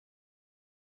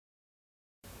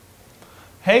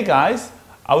Hey guys,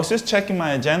 I was just checking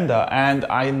my agenda and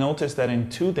I noticed that in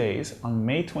 2 days, on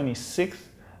May 26th,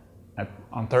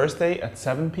 on Thursday at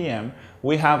 7 p.m.,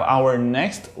 we have our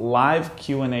next live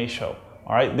Q&A show.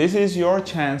 All right, this is your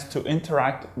chance to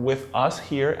interact with us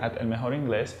here at Mejor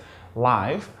Inglés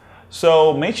live.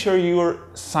 So make sure you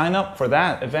sign up for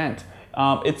that event.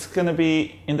 It's going to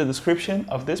be in the description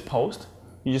of this post.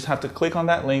 You just have to click on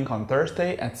that link on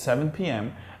Thursday at 7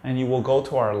 p.m. and you will go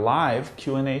to our live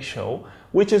Q&A show,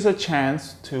 which is a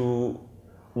chance to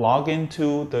log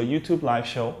into the YouTube live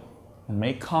show and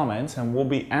make comments, and we'll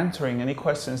be answering any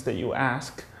questions that you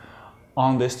ask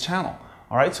on this channel.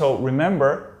 All right, so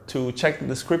remember to check the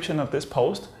description of this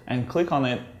post and click on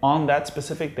it on that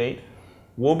specific date.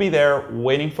 We'll be there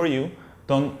waiting for you.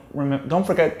 Don't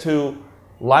forget to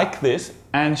like this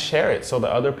and share it so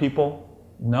that other people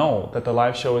know that the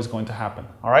live show is going to happen.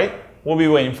 All right, we'll be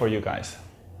waiting for you guys.